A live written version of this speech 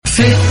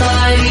في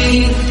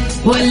الطريق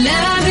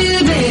ولا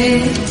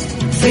بالبيت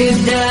في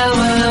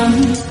الدوام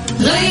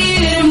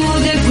غير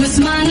مودك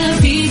واسمعنا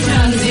في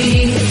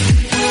ترانزيت.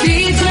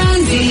 في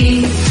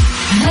ترانزيت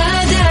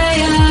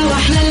هدايا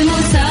واحلى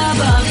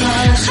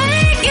المسابقة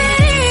خليك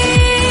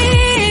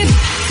قريب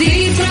في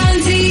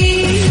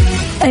ترانزيت.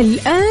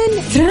 الآن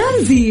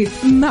ترانزيت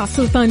مع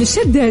سلطان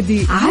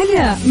الشدادي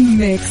على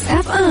ميكس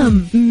اف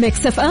ام.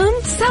 ميكس اف ام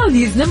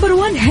سعوديز نمبر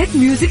 1 هيت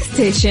ميوزك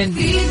ستيشن.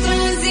 في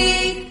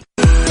ترانزيت.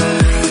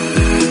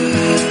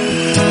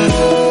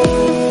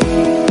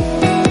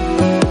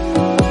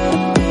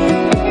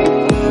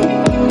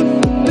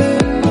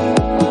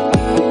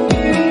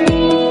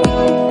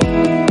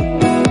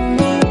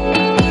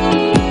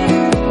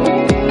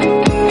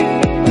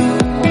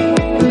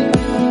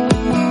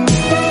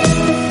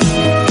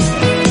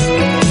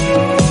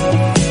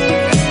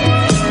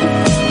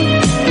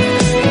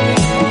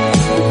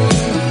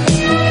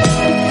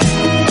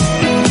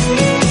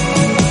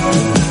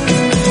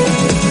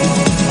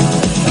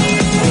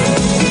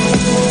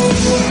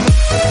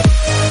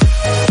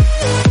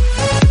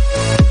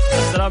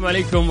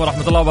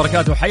 ورحمة الله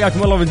وبركاته.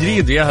 حياكم الله من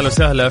جديد، يا أهلا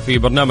وسهلا في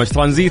برنامج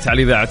ترانزيت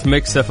على إذاعة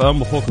ميكس اف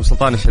ام. أخوكم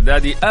سلطان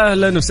الشدادي،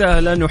 أهلا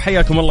وسهلا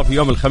وحياكم الله في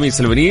يوم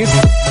الخميس الونيس.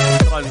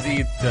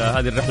 ترانزيت،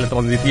 هذه الرحلة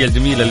الترانزيتية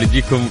الجميلة اللي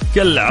تجيكم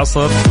كل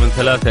عصر من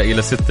 3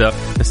 إلى 6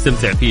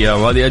 نستمتع فيها،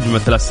 وهذه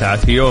أجمل 3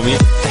 ساعات في يومي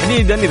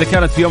تحديدا إذا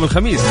كانت في يوم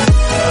الخميس.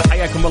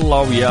 حياكم الله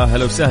ويا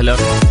أهلا وسهلا.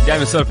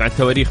 دائما نسولف عن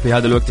التواريخ في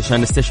هذا الوقت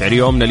عشان نستشعر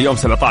يومنا. اليوم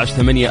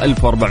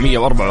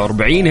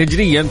 17/8/1444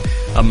 هجريا،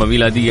 أما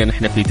ميلاديا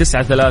نحن في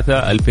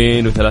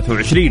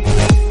 9/3/2023.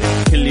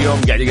 كل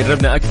يوم قاعد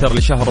يقربنا أكثر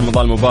لشهر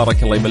رمضان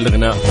المبارك، الله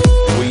يبلغنا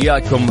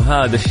وياكم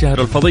هذا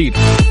الشهر الفضيل.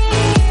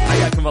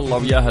 حياكم الله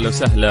ويا أهلا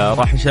وسهلا.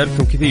 راح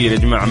نشارككم كثير يا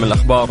جماعة من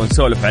الأخبار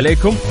ونسولف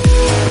عليكم،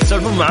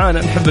 تسولفون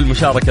معانا، نحب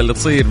المشاركة اللي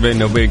تصير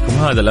بيننا وبينكم،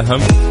 هذا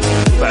الأهم.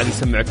 بعد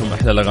نسمعكم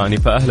أحلى الأغاني،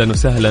 فأهلا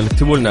وسهلا.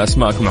 اكتبوا لنا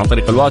أسماءكم عن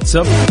طريق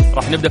الواتساب.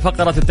 راح نبدأ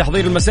فقرة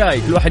التحضير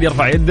المسائي، كل واحد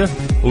يرفع يده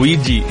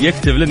ويجي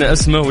يكتب لنا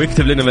اسمه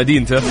ويكتب لنا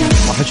مدينته.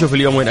 راح نشوف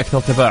اليوم وين أكثر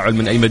تفاعل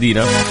من أي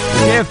مدينة،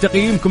 كيف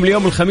تقييمكم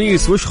اليوم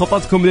الخميس، وش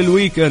خططكم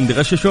للويكند.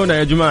 غششونا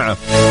يا جماعة،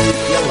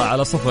 يلا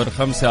على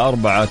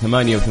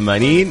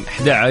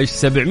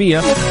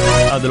 0548811700.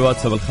 هذا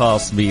الواتساب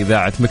الخاص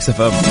بإذاعة ميكس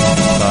اف ام،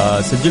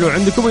 فسجلوا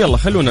عندكم ويلا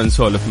خلونا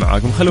نسولف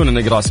معاكم،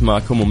 خلونا نقرأ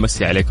اسماءكم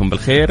ونمسي عليكم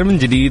بالخير من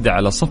جديد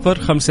على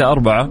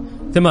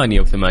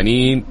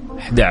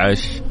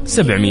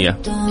 0548811700.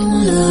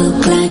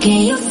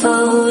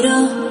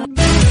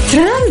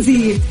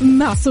 ترانزيت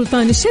مع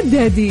سلطان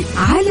الشدادي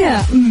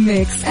على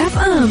ميكس اف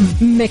ام.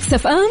 ميكس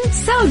اف ام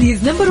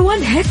سعوديز نمبر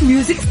 1 هيت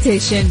ميوزك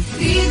ستيشن.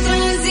 في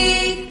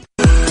ترانزيت.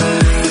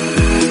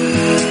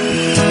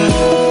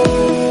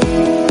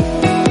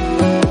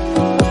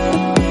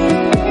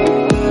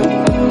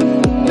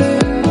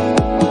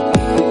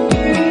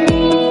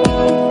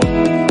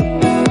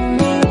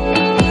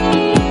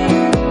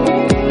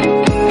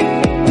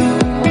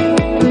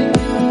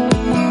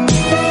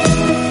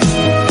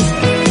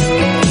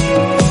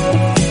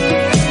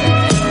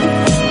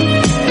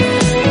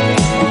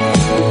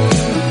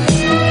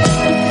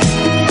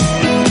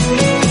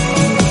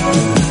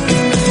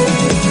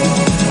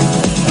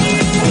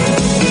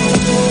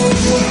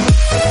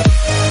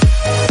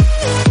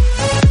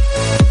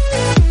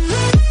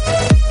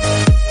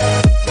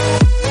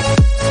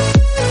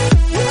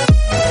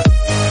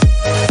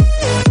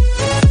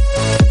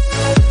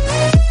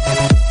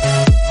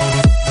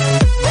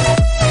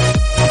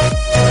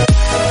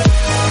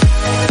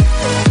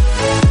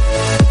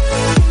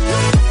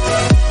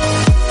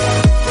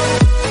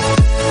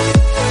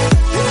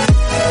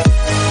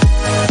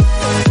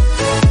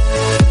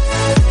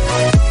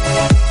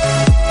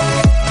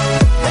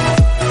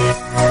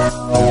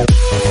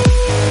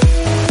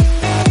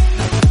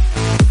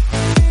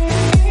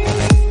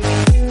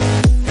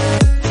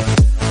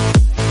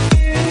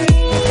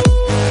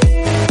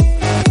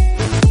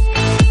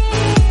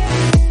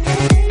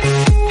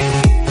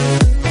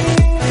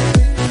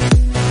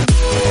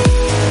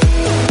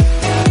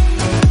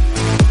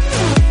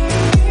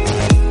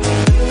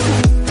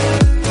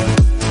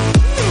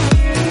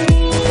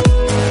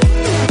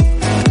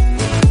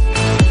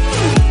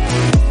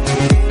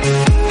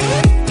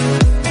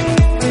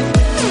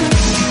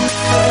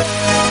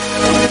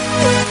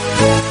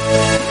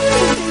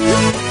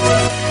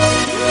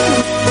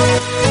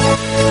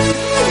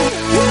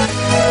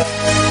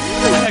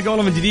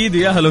 من جديد،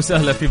 ويا اهلا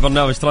وسهلا في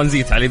برنامج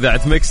ترانزيت على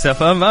اذاعه ميكس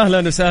اف ام.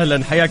 اهلا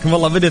وسهلا، حياكم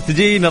الله. بدات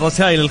تجينا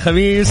رسائل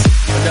الخميس،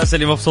 الناس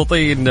اللي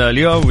مبسوطين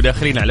اليوم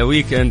وداخلين على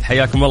ويكند،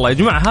 حياكم الله يا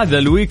جماعه. هذا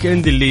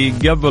الويكند اللي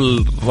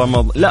قبل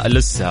رمضان، لا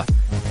لسه،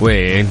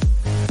 وين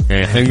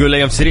احنا نقول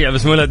ايام سريعه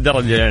بس مو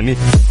لهالدرجه يعني.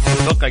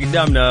 اتوقع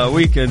قدامنا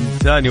ويكند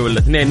ثاني ولا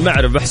اثنين، ما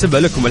اعرف بحسبها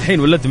لكم الحين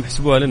ولا انتم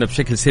تحسبوها لنا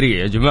بشكل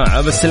سريع يا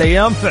جماعه، بس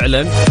الايام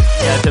فعلا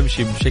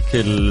تمشي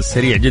بشكل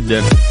سريع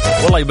جدا.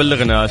 والله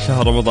يبلغنا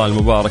شهر رمضان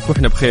المبارك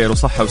واحنا بخير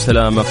وصحه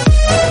وسلامه،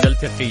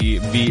 نلتقي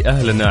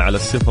باهلنا على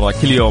السفره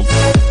كل يوم،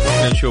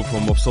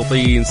 نشوفهم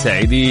مبسوطين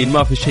سعيدين،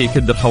 ما في شيء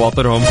يكدر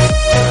خواطرهم.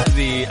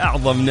 هذه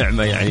اعظم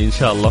نعمه يعني ان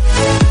شاء الله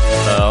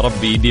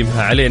ربي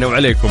يديمها علينا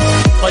وعليكم.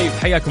 طيب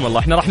حياكم الله،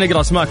 احنا راح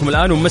نقرا اسماءكم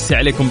الان ونمسي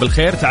عليكم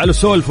بالخير. تعالوا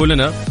سولفوا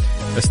لنا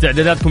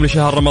استعداداتكم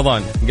لشهر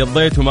رمضان،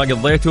 قضيتوا ما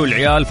قضيتوا؟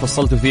 العيال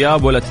فصلتوا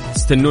ثياب ولا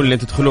تستنون لين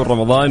تدخلون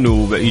رمضان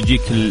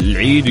ويجيك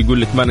العيد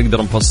ويقول لك ما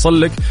نقدر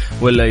نفصل لك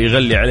ولا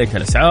يغلي عليك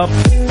الاسعار؟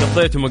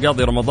 قضيتوا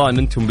مقاضي رمضان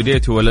انتم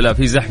بديتوا ولا لا؟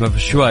 في زحمه في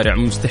الشوارع،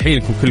 مستحيل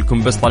انكم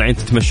كلكم بس طالعين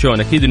تتمشون،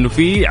 اكيد انه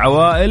في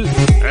عوائل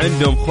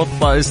عندهم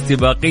خطه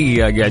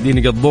استباقيه قاعدين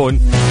يقضون.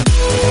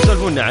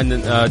 سولفونا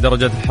عن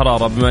درجات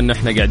الحراره بما ان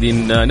احنا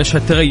قاعدين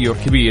نشهد تغير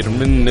كبير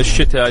من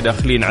الشتاء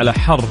داخلين على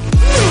حر،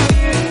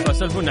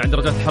 سولفونا عن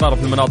درجات الحرارة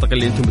في المناطق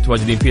اللي انتم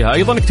متواجدين فيها.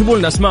 ايضا اكتبوا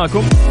لنا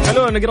اسماءكم،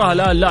 خلونا نقراها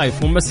الان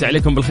لايف ونمسي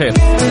عليكم بالخير.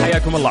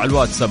 حياكم الله على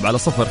الواتساب على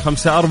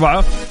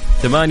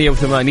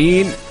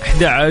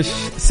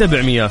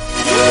 054-88-11-700.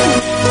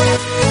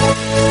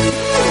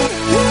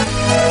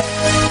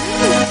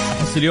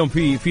 احس اليوم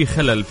في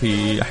خلل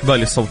في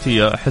احبالي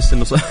الصوتية، احس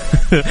انه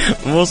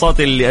مو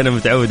صوتي اللي انا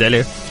متعود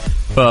عليه،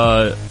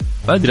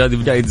 أدري هذه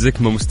بداية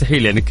زكمة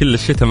مستحيل يعني، كل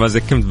الشتاء ما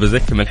زكمت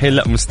بزكم الحين،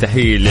 لا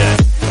مستحيل يعني،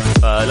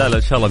 لا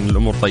إن شاء الله إن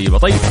الأمور طيبة.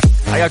 طيب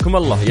حياكم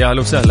الله، يا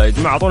أهلا وسهلا يا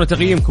جماعة. أعطونا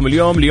تقييمكم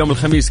اليوم ليوم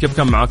الخميس، كيف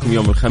كان معاكم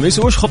يوم الخميس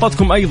وإيش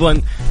خططكم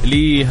أيضا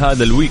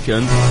لهذا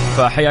الويكند؟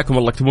 فحياكم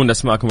الله، اكتبوا لنا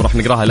اسماءكم راح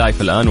نقراها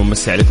لايف الآن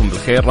ونمسي عليكم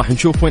بالخير. راح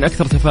نشوف وين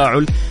أكثر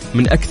تفاعل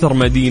من أكثر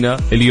مدينة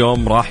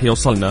اليوم راح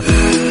يوصلنا،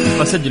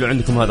 فسجلوا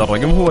عندكم هذا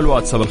الرقم، هو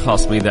الواتساب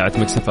الخاص بإذاعة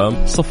ميكس اف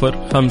ام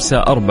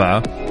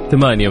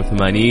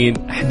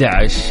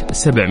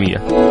 054-88-11-700.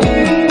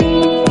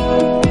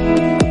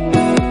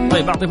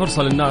 طيب أعطي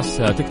فرصة للناس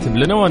تكتب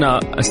لنا وأنا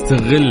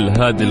أستغل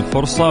هذه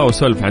الفرصة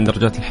وأسولف عن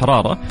درجات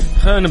الحرارة.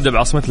 خلينا نبدأ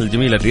بعاصمتنا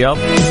الجميلة الرياض.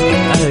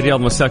 أهل الرياض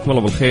مساكم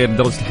الله بالخير،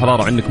 درجة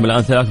الحرارة عندكم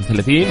الآن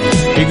 33،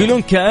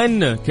 يقولون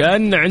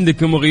كأن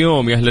عندكم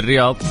غيوم يا أهل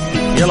الرياض.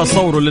 يلا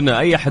صوروا لنا،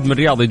 أي أحد من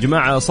الرياض يا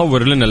جماعة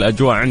صور لنا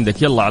الأجواء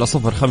عندك، يلا على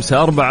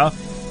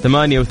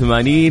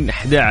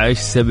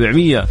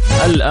 054-88-11-700.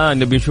 الآن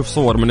نبي نشوف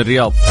صور من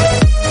الرياض.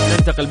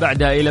 ننتقل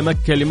بعدها إلى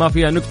مكة اللي ما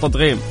فيها نقطة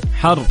غيم،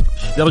 حر،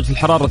 درجة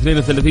الحرارة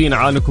 32،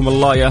 عانكم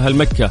الله يا أهل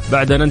مكة.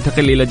 بعدها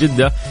ننتقل إلى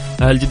جدة،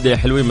 أهل جدة يا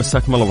حلوين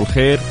مساكم الله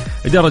بالخير،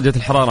 درجة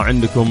الحرارة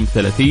عندكم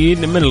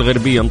 30. من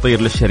الغربية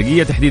نطير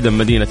للشرقية تحديدا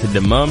مدينة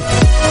الدمام،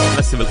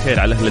 بس بالخير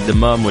على أهل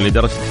الدمام واللي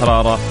درجة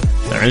الحرارة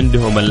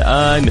عندهم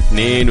الآن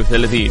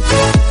 32.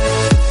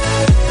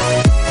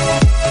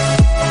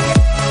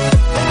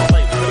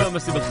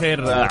 مسي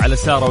بالخير على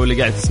سارة واللي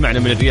قاعد تسمعنا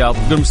من الرياض،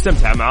 تقول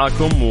مستمتعة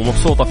معاكم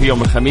ومبسوطة في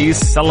يوم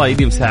الخميس. الله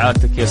يديم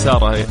ساعاتك يا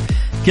سارة،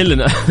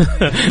 كلنا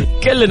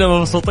كلنا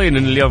مبسوطين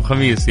ان اليوم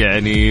خميس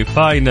يعني،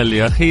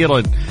 فاينل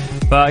أخيرا،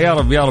 فيا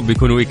رب يا رب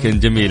يكون ويكند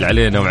جميل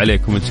علينا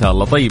وعليكم ان شاء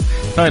الله. طيب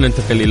خلينا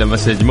ننتقل الى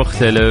مسج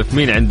مختلف.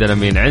 مين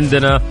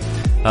عندنا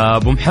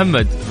ابو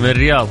محمد من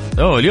الرياض.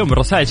 اليوم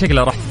الرسائل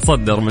شكلها راح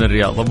تتصدر من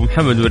الرياض. ابو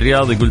محمد من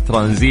الرياض يقول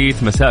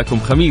ترانزيت مساءكم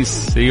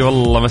خميس. اي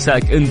والله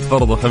مساءك انت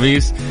برضه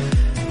خميس،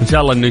 إن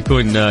شاء الله إنه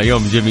يكون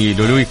يوم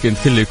جميل والويكند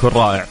كله يكون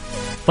رائع.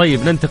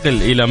 طيب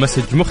ننتقل إلى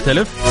مسج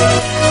مختلف.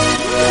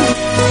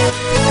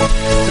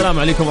 السلام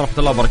عليكم ورحمة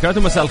الله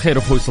وبركاته، مساء الخير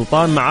أخوي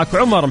سلطان، معك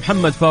عمر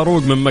محمد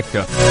فاروق من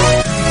مكة.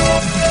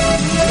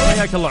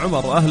 حياك الله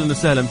عمر، أهلا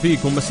وسهلا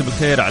فيكم، مساء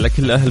بالخير على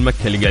كل أهل مكة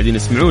اللي قاعدين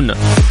يسمعونا.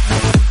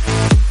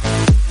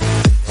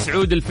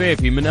 سعود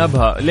الفيفي من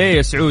أبها، ليه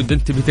يا سعود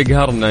أنت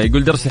بتقهرنا؟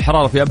 يقول درجة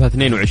الحرارة في أبها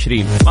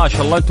 22. ما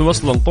شاء الله أنتم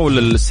أصلا طول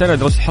السنة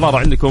درجة الحرارة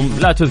عندكم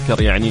لا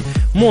تذكر يعني،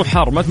 مو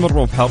حر، ما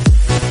تمرون بحر،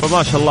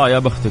 فما شاء الله يا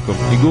بختكم.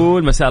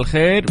 يقول مساء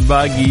الخير،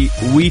 باقي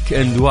ويك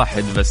اند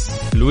واحد بس،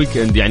 الويك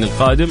اند يعني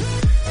القادم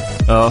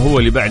هو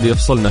اللي بعد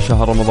يفصلنا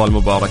شهر رمضان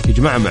المبارك. يا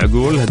جماعة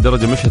معقول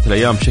هالدرجة مشت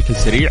الأيام بشكل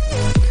سريع؟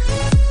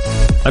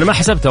 أنا ما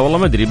حسبتها والله،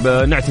 ما أدري،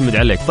 بنعتمد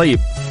عليك. طيب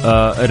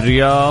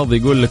الرياض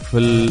يقول لك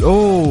في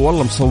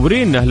والله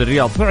مصورين أهل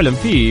الرياض فعلا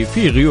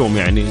في غيوم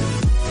يعني،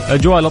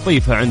 أجواء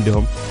لطيفة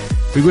عندهم.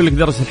 يقول لك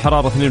درجة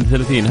الحرارة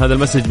 32. هذا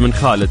المسج من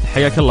خالد،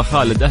 حياك الله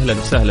خالد، أهلا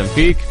وسهلا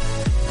فيك.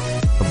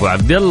 أبو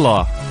عبد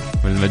الله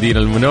من المدينة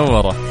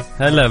المنورة،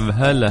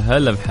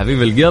 هلا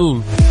بحبيب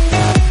القلب.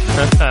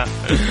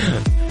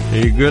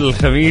 يقول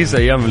الخميس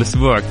أيام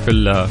الأسبوع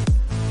كلها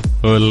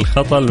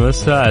والخطأ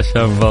المساء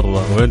عشان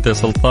برا. وانت يا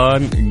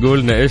سلطان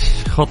قولنا ايش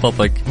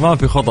خططك؟ ما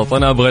في خطط،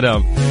 انا ابغى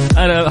انام،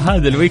 انا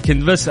هذا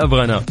الويكند بس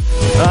ابغى انام.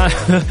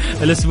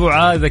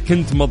 الاسبوع هذا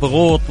كنت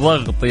مضغوط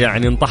ضغط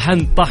يعني،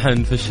 انطحنت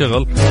طحن في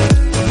الشغل،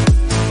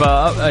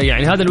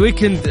 يعني هذا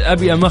الويكند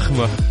ابي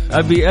امخمخ،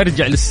 ابي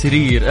ارجع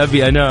للسرير،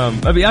 ابي انام،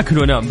 ابي اكل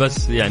وانام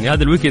بس. يعني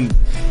هذا الويكند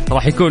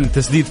راح يكون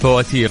تسديد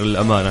فواتير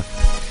للامانه.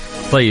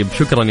 طيب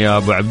شكرا يا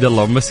أبو عبد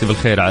الله، ومسي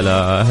بالخير على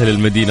أهل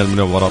المدينة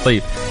المنورة.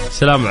 طيب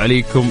السلام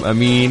عليكم،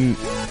 أمين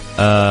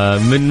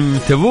من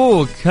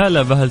تبوك.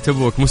 هلا بأهل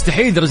تبوك.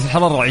 مستحيل درجة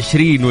الحرارة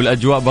 20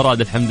 والأجواء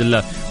براد الحمد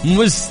لله.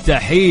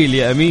 مستحيل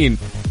يا أمين.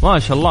 ما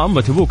شاء الله.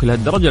 أما تبوك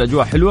لهالدرجة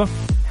الأجواء حلوة.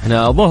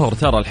 احنا ظهر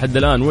ترى لحد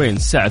الآن وين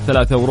الساعة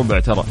 3:15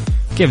 ترى.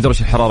 كيف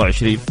درجة الحرارة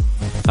 20؟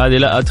 هذه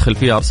لا أدخل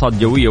فيها أرصاد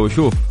جوية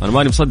وشوف. أنا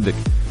ماني مصدق.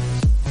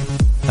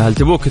 أهل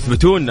تبوك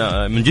اثبتون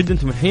من جد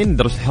أنتم الحين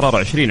درجة الحرارة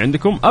 20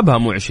 عندكم. أبها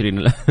مو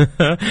 20.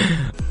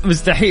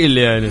 مستحيل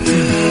يعني.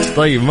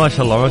 طيب ما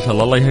شاء الله ما شاء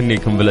الله. الله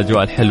يهنيكم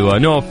بالأجواء الحلوة.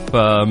 نوف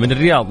من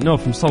الرياض.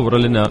 نوف مصور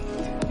لنا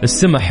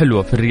السماء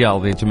حلوة في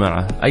الرياض يا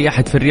جماعة. أي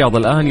أحد في الرياض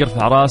الآن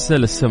يرفع راسه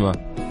للسماء.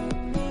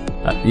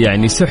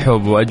 يعني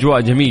سحب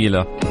وأجواء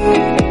جميلة.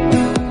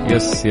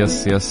 يس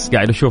يس يس.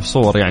 قاعد أشوف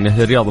صور يعني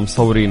أهل الرياض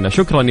مصوريننا.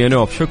 شكرا يا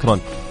نوف شكرا.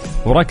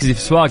 وركزي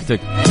في سواقتك.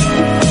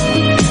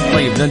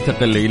 طيب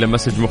ننتقل إلى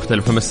مسج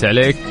مختلف. أمسي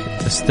عليك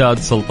أستاذ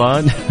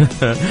سلطان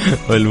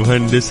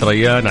والمهندس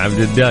ريان عبد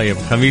الدايم.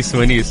 خميس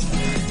ونيس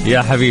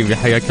يا حبيبي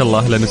حياك الله.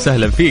 أهلا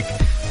وسهلا فيك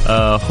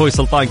أخوي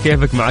سلطان.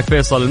 كيفك؟ معك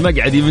فيصل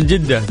المقعدي من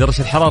جدة.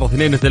 درجة الحرارة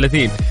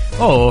 32.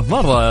 أوه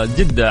مرة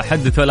جدة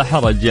حدث ولا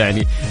حرج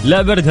يعني.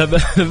 لا بردها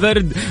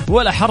برد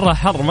ولا حرها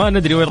حر. ما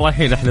ندري وين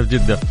رايحين احنا في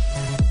جدة.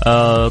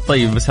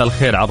 طيب مساء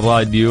الخير على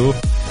الراديو.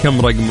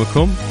 كم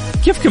رقمكم؟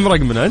 كيف كم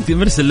رقمنا؟ أنت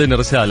مرسل لنا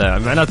رسالة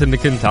معناته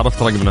أنك أنت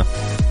عرفت رقمنا.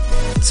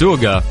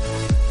 سوقة.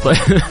 طيب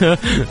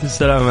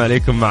السلام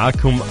عليكم.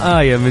 معكم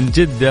آية من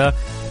جدة.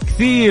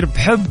 كثير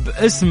بحب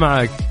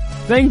اسمعك.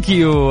 ثانك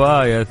يو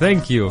آية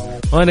ثانك يو.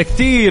 وأنا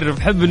كثير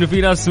بحب إنه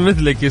في ناس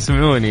مثلك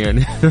يسمعوني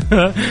يعني.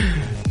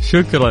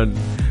 شكرا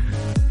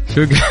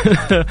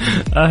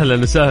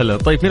أهلا وسهلا.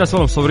 طيب في ناس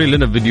والله مصورين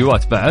لنا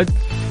فيديوهات بعد.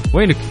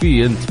 وينك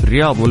في أنت في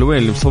الرياض ولا وين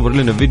اللي مصور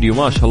لنا فيديو؟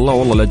 ما شاء الله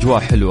والله الأجواء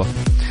حلوة.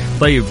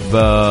 طيب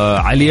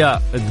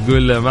علياء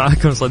تقول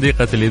معكم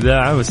صديقة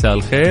الإذاعة. مساء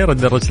الخير.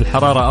 درجة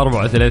الحرارة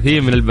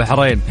 34 من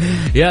البحرين.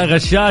 يا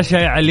غشاشة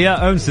يا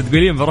علياء. أمس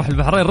تقولين بروح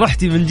البحرين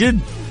رحتي من جد.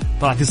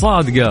 طلعتي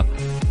صادقة.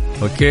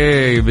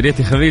 أوكي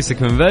بديتي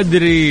خميسك من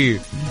بدري.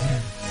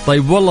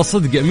 طيب والله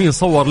صدق مين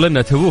صور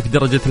لنا تبوك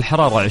درجة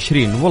الحرارة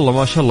 20. والله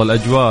ما شاء الله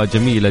الأجواء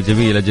جميلة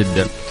جميلة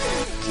جدا.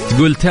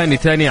 تقول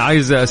تاني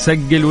عايزة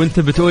أسجل وانت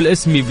بتقول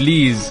اسمي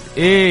بليز.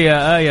 ايه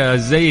يا آية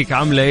ازيك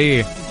عاملة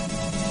ايه؟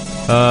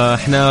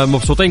 احنا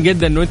مبسوطين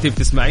جدا انه انت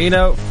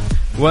بتسمعينا.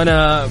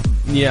 وانا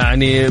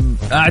يعني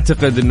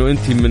اعتقد انه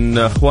انت من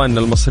اخواننا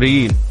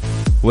المصريين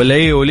ولا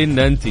ايه؟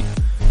 ولنا انت.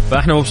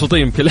 فاحنا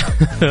مبسوطين بكل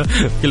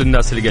كل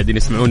الناس اللي قاعدين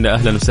يسمعونا.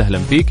 اهلا وسهلا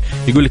فيك.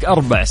 يقول لك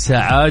 4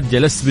 ساعات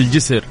جلست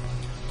بالجسر.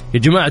 يا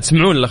جماعة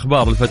تسمعون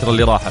الأخبار الفترة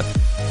اللي راحت.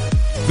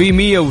 في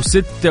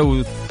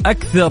 106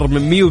 أكثر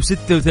من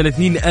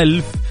 136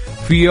 ألف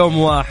في يوم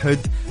واحد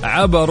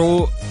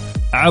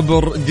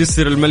عبر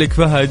جسر الملك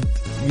فهد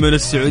من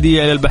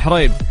السعودية إلى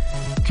البحرين.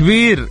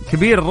 كبير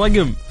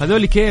الرقم.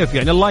 هذول كيف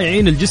يعني؟ الله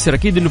يعين الجسر.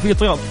 أكيد إنه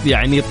في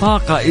يعني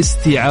طاقة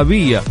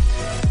استيعابية.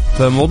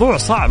 فموضوع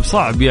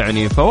صعب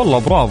يعني. فوالله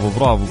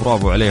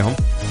برافو عليهم.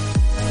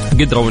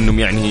 قدروا إنهم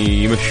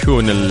يعني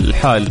يمشون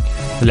الحال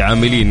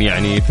العاملين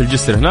يعني في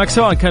الجسر هناك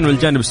سواء كانوا من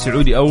الجانب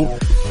السعودي أو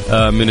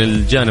من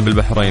الجانب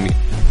البحريني.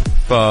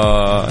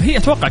 فهي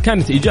أتوقع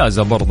كانت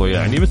إجازة برضو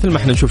يعني. مثل ما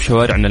احنا نشوف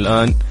شوارعنا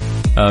الآن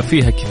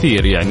فيها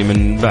كثير يعني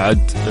من بعد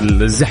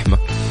الزحمة.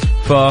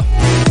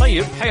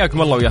 طيب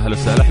حياكم الله ويا اهلا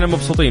وسهلا. احنا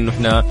مبسوطين انه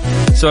احنا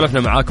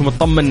سولفنا معاكم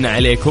اطمنا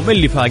عليكم.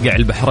 اللي فاقع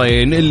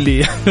البحرين،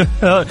 اللي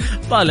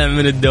طالع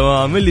من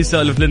الدوام، اللي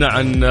سولف لنا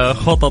عن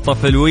خططه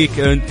في الويك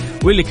اند،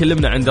 واللي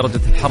كلمنا عن درجة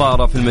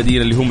الحرارة في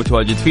المدينة اللي هو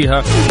متواجد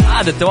فيها.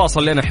 هذا التواصل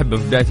اللي انا احبه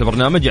في بداية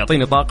البرنامج،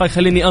 يعطيني طاقة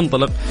يخليني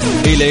انطلق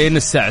الى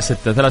الساعة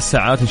 6. 3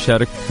 ساعات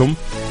نشارككم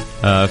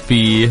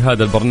في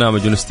هذا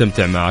البرنامج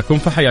ونستمتع معكم.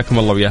 فحياكم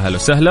الله ويا اهلا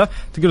وسهلا.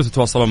 تقدروا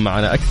تتواصلون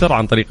معنا أكثر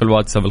عن طريق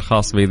الواتساب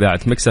الخاص بإذاعة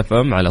ميكس اف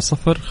ام على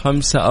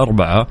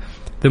 054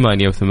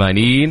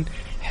 88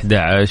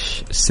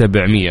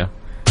 11700.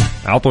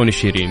 أعطوني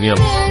شيرين. يلا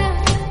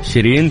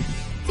شيرين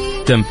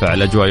تنفع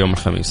الأجواء يوم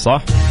الخميس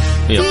صح؟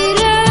 يلا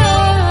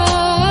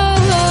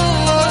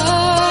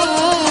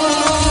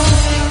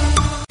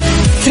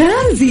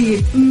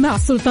ترانزيت مع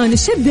سلطان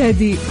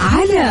الشدادي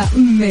على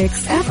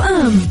ميكس اف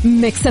ام.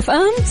 ميكس اف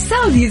ام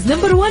سعوديز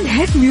نمبر 1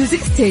 هيت ميوزك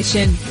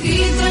ستيشن. في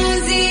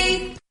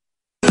ترانزيت.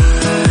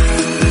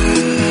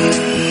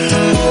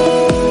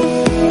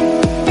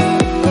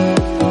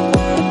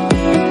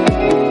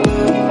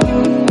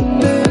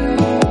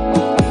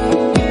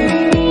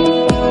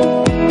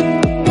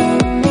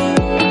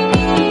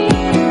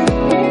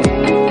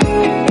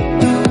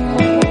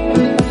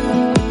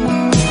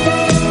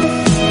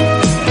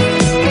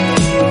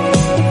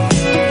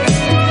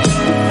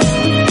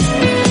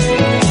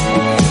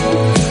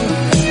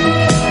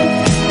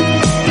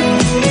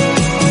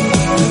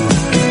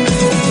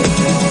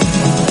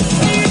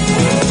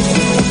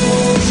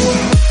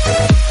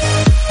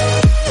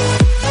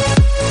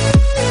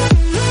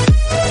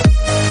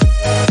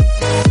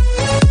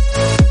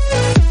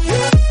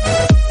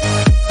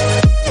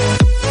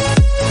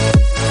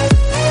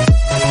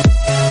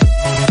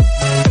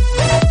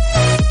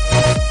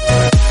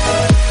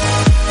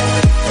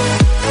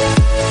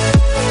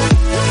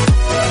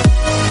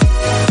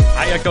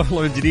 حياكم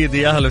الله من جديد،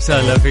 يا اهلا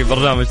وسهلا في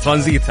برنامج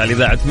ترانزيت على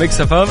اذاعه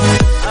ميكس اف ام.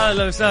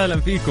 اهلا وسهلا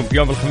فيكم في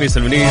يوم الخميس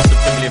المنيس،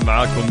 مكملين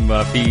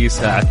معاكم في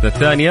ساعتنا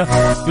الثانية.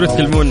 تقدروا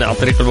تكلمونا عن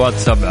طريق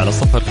الواتساب على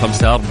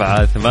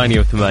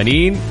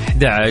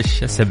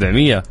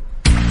 0548811700.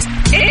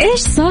 ايش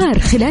صار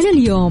خلال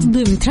اليوم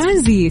ضمن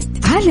ترانزيت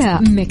على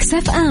ميكس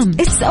اف ام.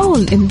 It's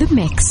all in the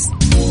mix.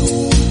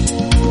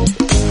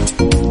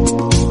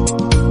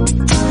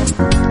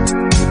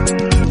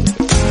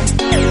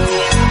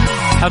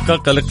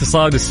 حقق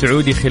الاقتصاد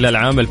السعودي خلال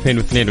عام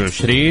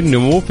 2022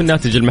 نمو في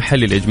الناتج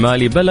المحلي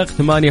الإجمالي بلغ 8.7%.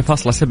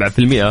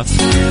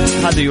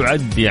 هذا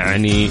يعد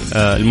يعني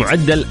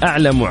المعدل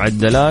أعلى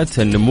معدلات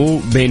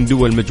النمو بين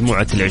دول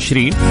مجموعة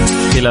ال20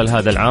 خلال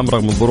هذا العام،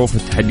 رغم الظروف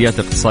والتحديات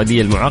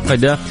الاقتصادية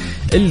المعقدة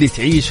اللي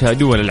تعيشها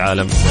دول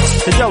العالم.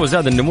 تجاوز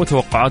هذا النمو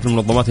توقعات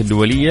المنظمات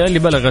الدولية اللي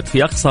بلغت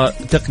في أقصى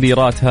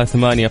تقديراتها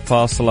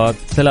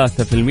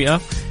 8.3%،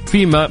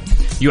 فيما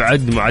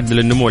يعد معدل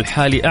النمو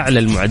الحالي أعلى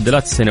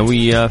المعدلات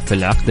السنوية في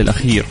العقد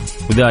الأخير،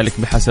 وذلك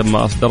بحسب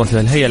ما أصدرته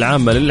الهيئة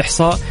العامة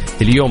للإحصاء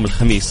اليوم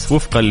الخميس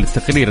وفقا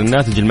للتقرير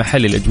الناتج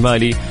المحلي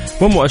الإجمالي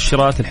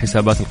ومؤشرات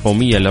الحسابات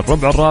القومية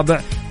للربع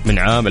الرابع من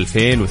عام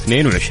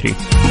 2022. إن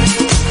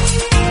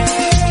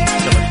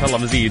شاء الله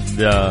مزيد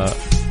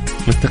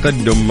من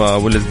التقدم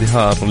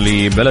والازدهار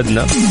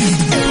لبلدنا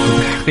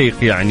وتحقيق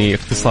يعني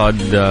اقتصاد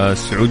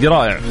سعودي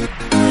رائع.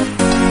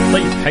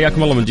 طيب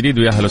حياكم الله من جديد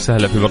ويا اهلا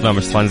وسهلا في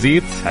برنامج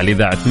ترانزيت على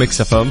اذاعه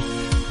ميكس اف ام.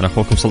 انا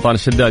اخوكم سلطان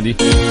الشدادي،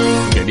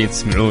 قاعدين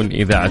تسمعون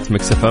اذاعه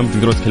ميكس اف ام.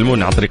 تقدروا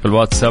تكلمونا عن طريق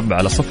الواتساب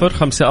على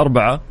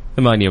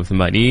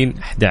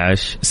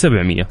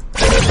 0548811700.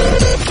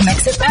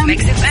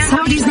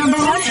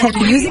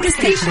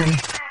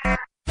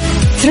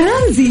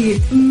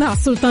 ترانزيت مع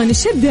سلطان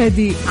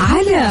الشدادي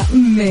على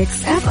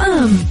ميكس اف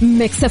ام.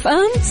 ميكس اف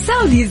ام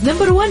سعوديز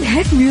نمبر 1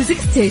 هيت ميوزك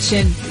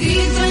ستيشن. في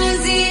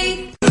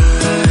ترانزيت.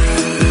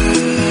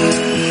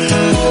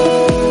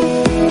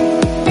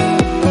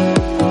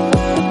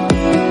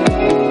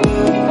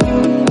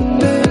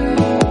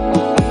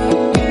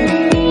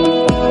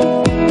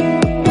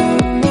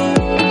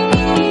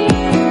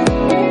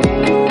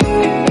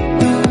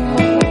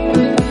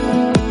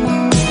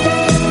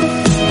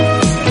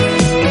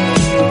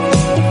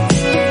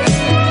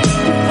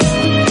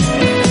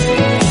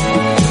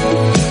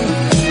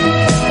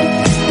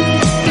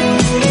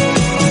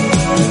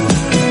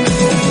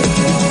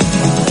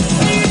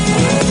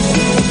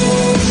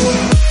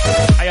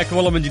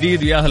 والله من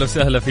جديد يا اهلا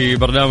وسهلا في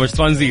برنامج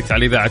ترانزيت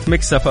على اذاعه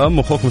ميكس اف ام.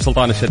 اخوكم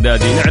سلطان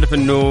الشدادي. نعرف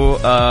انه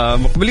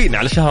مقبلين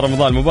على شهر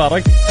رمضان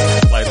المبارك،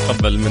 الله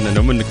يتقبل مننا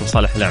ومنكم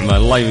صالح الاعمال،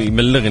 الله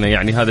يبلغنا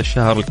يعني هذا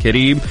الشهر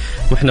الكريم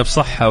واحنا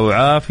بصحه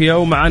وعافيه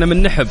ومعانا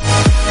من نحب.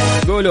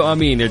 قولوا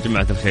امين يا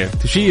جماعه الخير.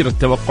 تشير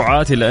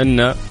التوقعات الى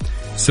ان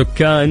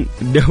سكان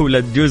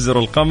دوله جزر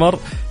القمر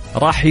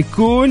راح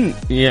يكون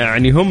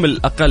يعني هم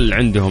الاقل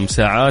عندهم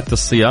ساعات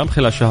الصيام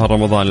خلال شهر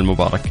رمضان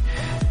المبارك.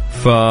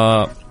 ف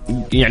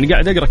يعني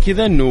قاعد أقرأ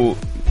كذا أنه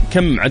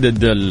كم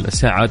عدد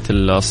الساعات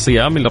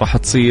الصيام اللي راح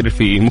تصير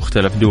في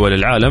مختلف دول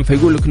العالم،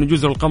 فيقول لك أن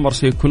جزر القمر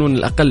سيكونون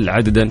الأقل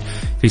عددا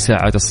في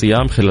ساعات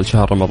الصيام خلال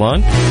شهر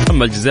رمضان.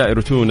 أما الجزائر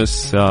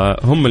وتونس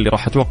هم اللي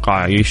راح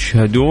أتوقع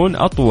يشهدون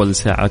أطول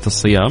ساعات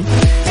الصيام.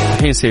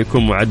 الحين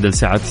سيكون معدل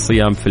ساعات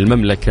الصيام في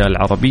المملكة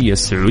العربية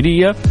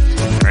السعودية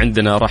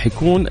عندنا راح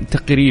يكون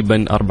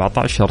تقريبا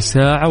 14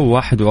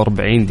 ساعة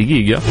و41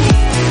 دقيقة.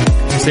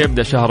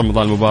 سيبدأ شهر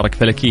رمضان المبارك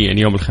فلكيا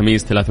يوم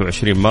الخميس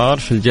 23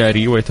 مارس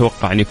الجاري،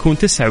 ويتوقع أن يكون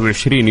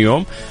 29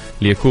 يوم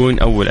ليكون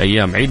أول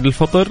أيام عيد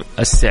الفطر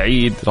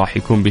السعيد راح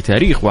يكون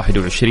بتاريخ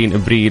 21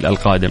 أبريل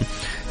القادم.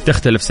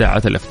 تختلف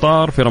ساعات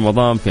الإفطار في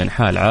رمضان في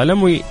أنحاء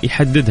العالم،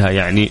 ويحددها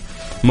يعني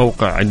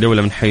موقع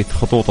الدولة من حيث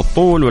خطوط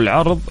الطول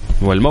والعرض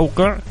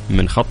والموقع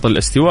من خط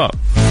الاستواء،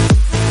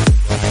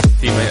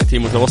 فيما يأتي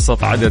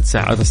متوسط عدد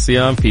ساعات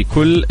الصيام في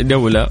كل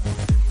دولة.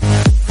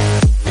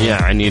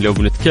 يعني لو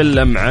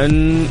بنتكلم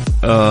عن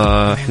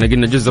احنا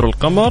قلنا جزر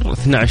القمر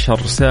 12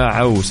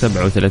 ساعة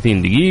و37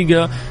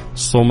 دقيقة،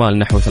 الصومال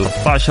نحو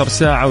 13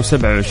 ساعة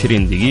و27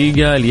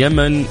 دقيقة،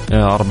 اليمن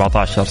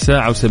 14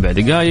 ساعة و7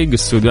 دقائق،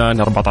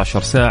 السودان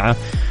 14 ساعة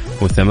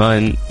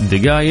و8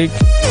 دقائق.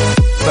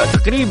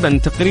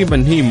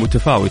 فتقريبا هي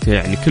متفاوتة،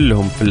 يعني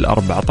كلهم في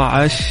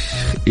 14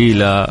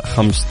 إلى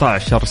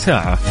 15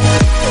 ساعة.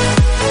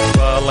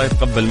 فالله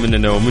يتقبل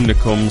مننا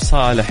ومنكم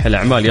صالح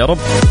الأعمال يا رب،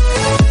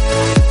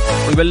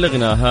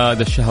 ويبلغنا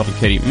هذا الشهر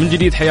الكريم. من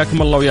جديد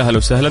حياكم الله ويا اهلا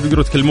وسهلا.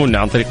 تقدروا تكلمونا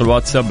عن طريق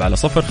الواتساب على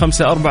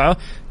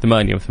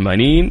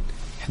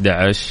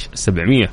 0548811700.